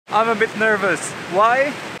I'm a bit nervous.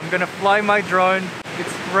 Why? I'm gonna fly my drone.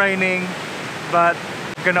 It's raining, but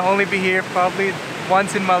I'm gonna only be here probably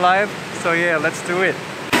once in my life. So yeah, let's do it.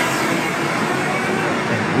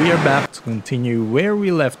 And we are back to continue where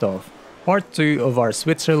we left off. Part 2 of our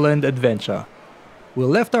Switzerland adventure. We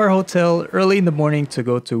left our hotel early in the morning to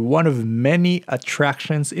go to one of many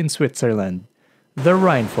attractions in Switzerland, the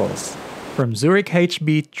Rhine Falls. From Zurich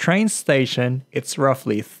HB train station, it's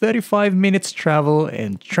roughly 35 minutes travel,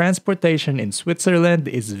 and transportation in Switzerland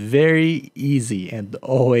is very easy and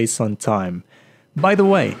always on time. By the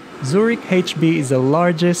way, Zurich HB is the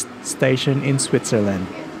largest station in Switzerland.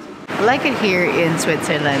 I like it here in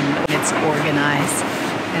Switzerland. It's organized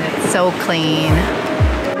and it's so clean.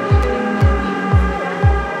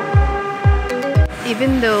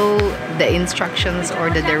 Even though the instructions or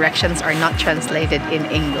the directions are not translated in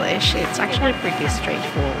English, it's actually pretty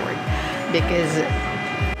straightforward, because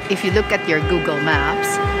if you look at your Google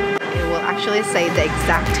Maps, it will actually say the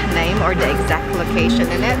exact name or the exact location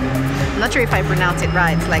in it. I'm not sure if I pronounce it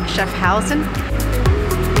right. It's like Schaffhausen.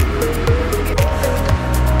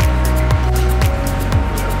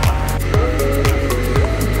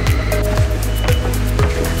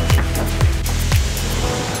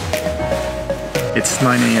 It's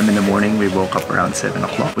 9 a.m. in the morning. We woke up around 7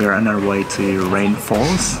 o'clock. We're on our way to Rhine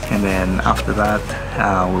Falls, and then after that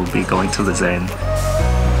we'll be going to Lucerne.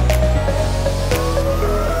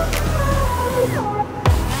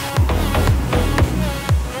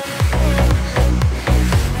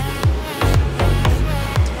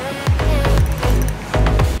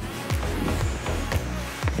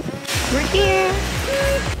 We're here!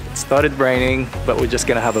 It started raining, but we're just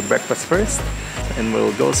gonna have a breakfast first, and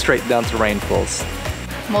we'll go straight down to Rhine Falls.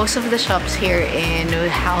 Most of the shops here in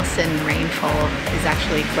Neuhausen Rainfall is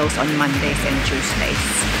actually closed on Mondays and Tuesdays.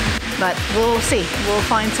 But we'll see. We'll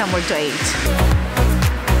find somewhere to eat.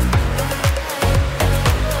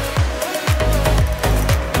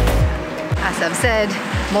 As I've said,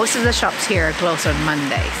 most of the shops here are closed on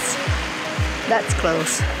Mondays. That's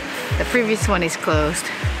closed. The previous one is closed.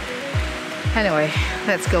 Anyway,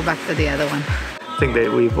 let's go back to the other one. I think that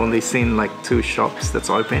we've only seen like 2 shops that's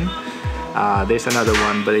open. There's another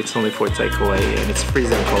one, but it's only for takeaway, and it's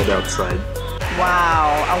freezing cold outside.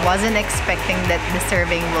 Wow, I wasn't expecting that the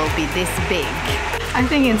serving will be this big. I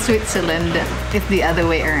think in Switzerland it's the other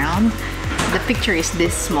way around. The picture is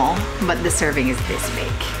this small, but the serving is this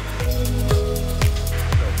big.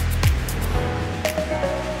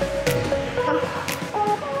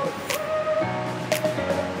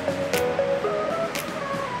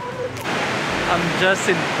 I'm just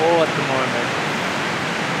in awe at the moment.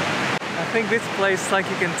 I think this place, like,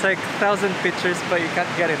 you can take 1,000 pictures, but you can't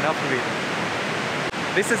get enough of it.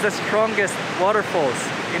 This is the strongest waterfalls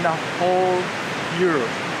in the whole Europe.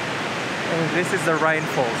 And this is the Rhine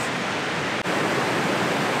Falls.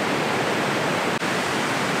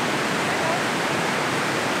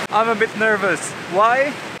 I'm a bit nervous.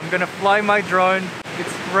 Why? I'm gonna fly my drone.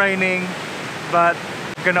 It's raining, but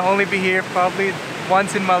I'm gonna only be here probably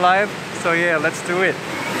once in my life. So yeah, let's do it.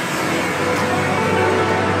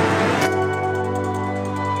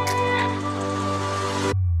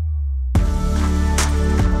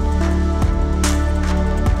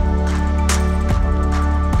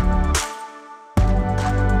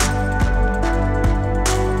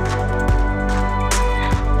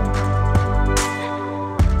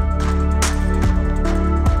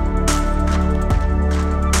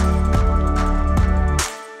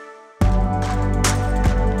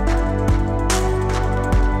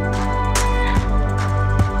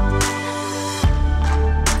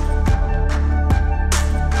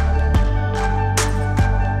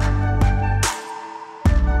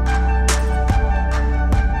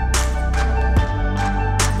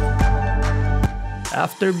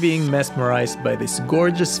 After being mesmerized by these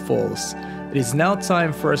gorgeous falls, it is now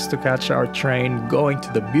time for us to catch our train going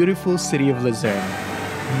to the beautiful city of Lucerne,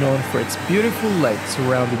 known for its beautiful lake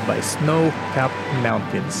surrounded by snow-capped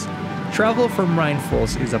mountains. Travel from Rhine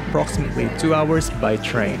Falls is approximately 2 hours by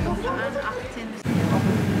train.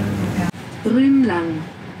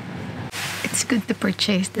 It's good to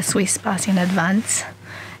purchase the Swiss pass in advance,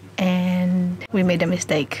 and we made a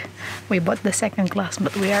mistake. We bought the second class,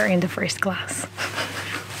 but we are in the first class.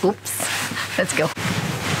 Oops. Let's go.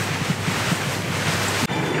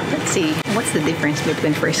 Let's see, what's the difference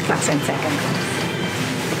between first class and second class?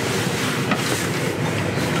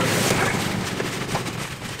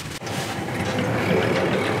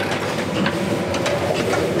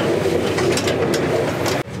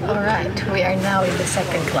 Alright, we are now in the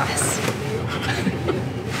second class.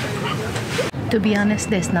 To be honest,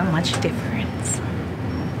 there's not much difference.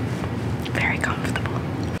 Very comfortable.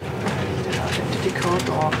 card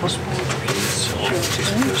or passport, please? Or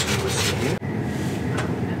this person with you?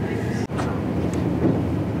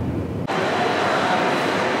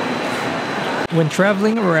 When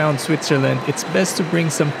traveling around Switzerland, it's best to bring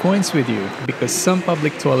some coins with you because some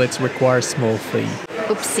public toilets require small fee.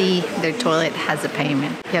 Oopsie, their toilet has a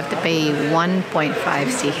payment. You have to pay 1.5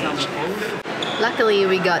 CHF. Luckily,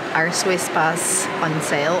 we got our Swiss pass on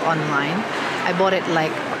sale online. I bought it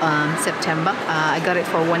like September. I got it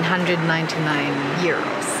for 199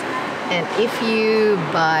 euros. And if you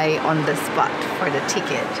buy on the spot for the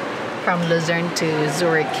ticket, from Lucerne to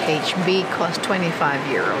Zurich HB cost 25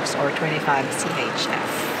 euros or 25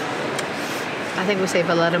 CHF. I think we save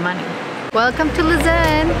a lot of money. Welcome to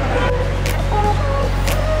Lucerne!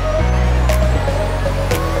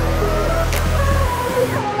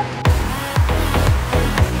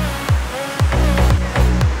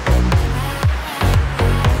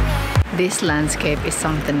 This landscape is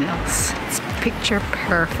something else. It's picture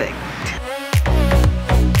perfect.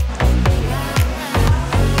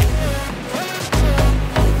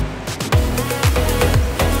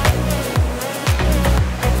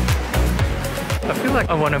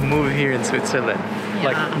 I want to move here in Switzerland,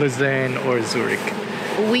 like Lucerne or Zurich.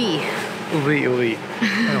 Oui.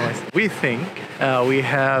 Anyways, we think we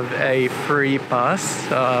have a free pass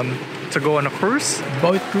to go on a cruise.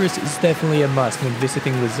 Boat cruise is definitely a must when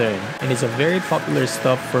visiting Lucerne and is a very popular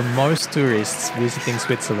stop for most tourists visiting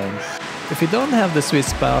Switzerland. If you don't have the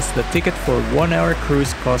Swiss pass, the ticket for a 1-hour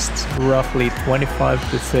cruise costs roughly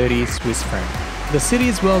 25 to 30 Swiss francs. The city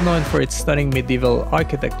is well known for its stunning medieval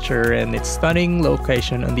architecture and its stunning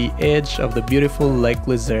location on the edge of the beautiful Lake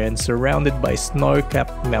Lucerne surrounded by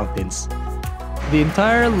snow-capped mountains. The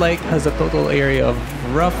entire lake has a total area of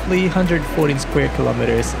roughly 114 square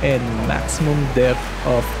kilometers and maximum depth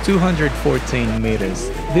of 214 meters.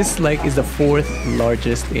 This lake is the 4th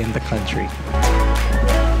largest in the country.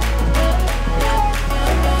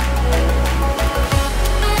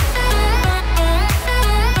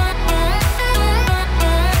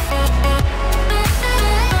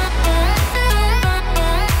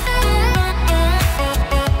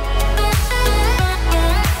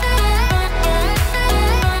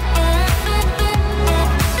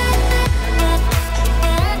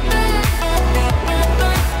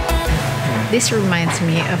 This reminds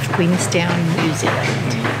me of Queenstown, New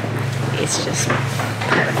Zealand. It's just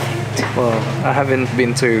perfect. Well, I haven't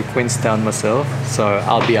been to Queenstown myself, so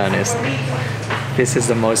I'll be honest. This is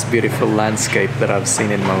the most beautiful landscape that I've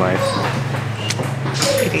seen in my life.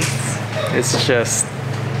 It is. It's just,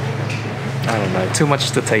 I don't know, too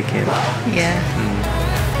much to take in. Yeah.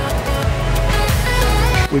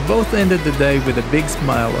 We both ended the day with a big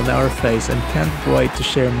smile on our face and can't wait to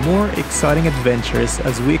share more exciting adventures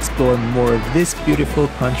as we explore more of this beautiful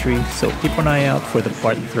country, so keep an eye out for the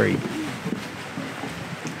part 3.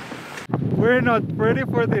 We're not ready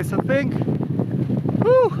for this, I think.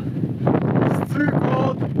 Whew.